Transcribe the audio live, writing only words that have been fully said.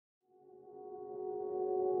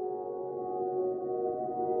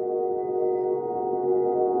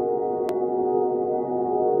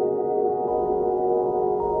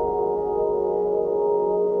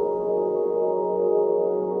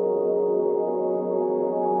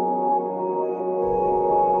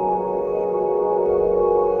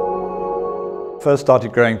First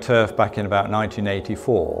started growing turf back in about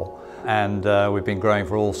 1984, and we've been growing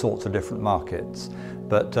for all sorts of different markets.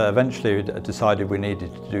 But eventually we decided we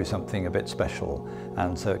needed to do something a bit special,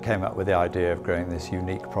 and so it came up with the idea of growing this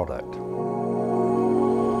unique product.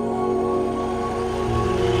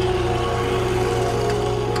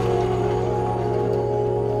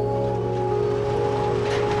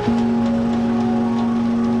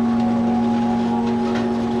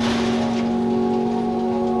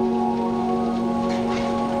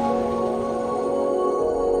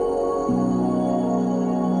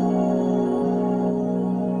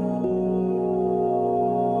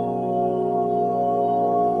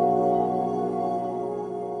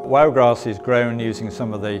 WOWGRASS is grown using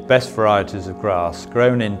some of the best varieties of grass,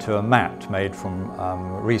 grown into a mat made from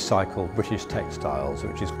recycled British textiles,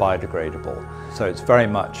 which is biodegradable. So it's very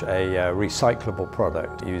much a recyclable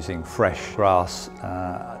product using fresh grass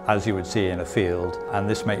as you would see in a field, and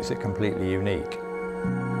this makes it completely unique.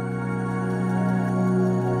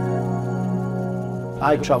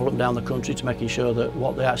 I travel up and down the country to making sure that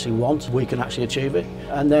what they actually want, we can actually achieve it.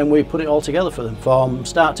 And then we put it all together for them, from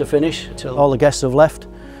start to finish, till all the guests have left.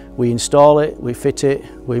 We install it, we fit it,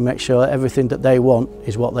 we make sure everything that they want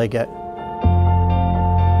is what they get.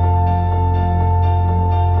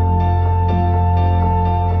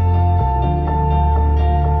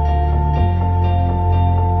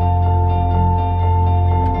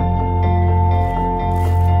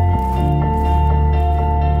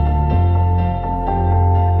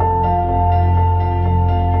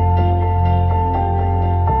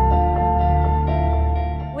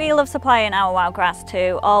 We love supplying our WOWGRASS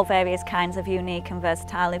to all various kinds of unique and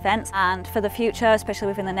versatile events, and for the future, especially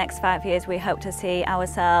within the next 5 years, we hope to see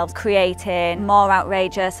ourselves creating more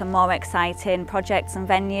outrageous and more exciting projects and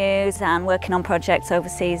venues, and working on projects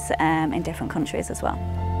overseas in different countries as well.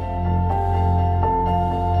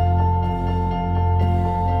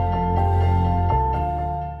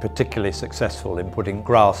 Particularly successful in putting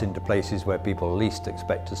grass into places where people least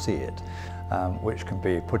expect to see it, which can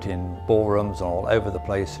be put in ballrooms and all over the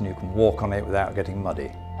place, and you can walk on it without getting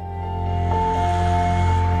muddy.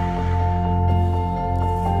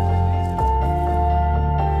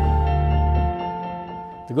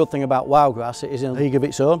 The good thing about WOWGRASS, it is in a league of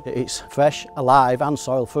its own. It's fresh, alive and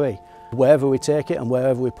soil free. Wherever we take it and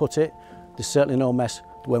wherever we put it, there's certainly no mess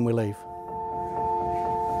when we leave.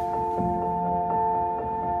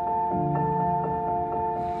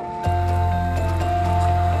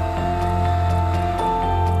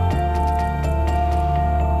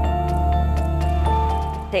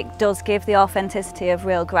 It does give the authenticity of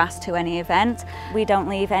real grass to any event. We don't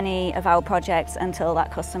leave any of our projects until that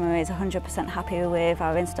customer is 100% happy with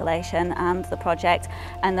our installation and the project,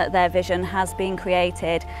 and that their vision has been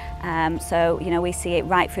created. So we see it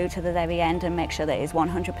right through to the very end and make sure that it is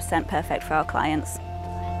 100% perfect for our clients.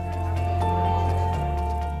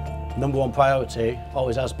 Number one priority,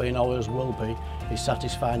 always has been, always will be, is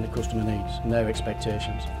satisfying the customer needs and their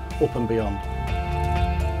expectations, up and beyond.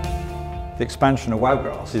 The expansion of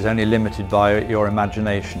WOWGRASS is only limited by your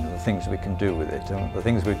imagination and the things we can do with it. And the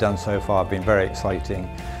things we've done so far have been very exciting,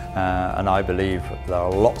 and I believe there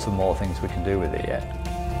are lots of more things we can do with it yet.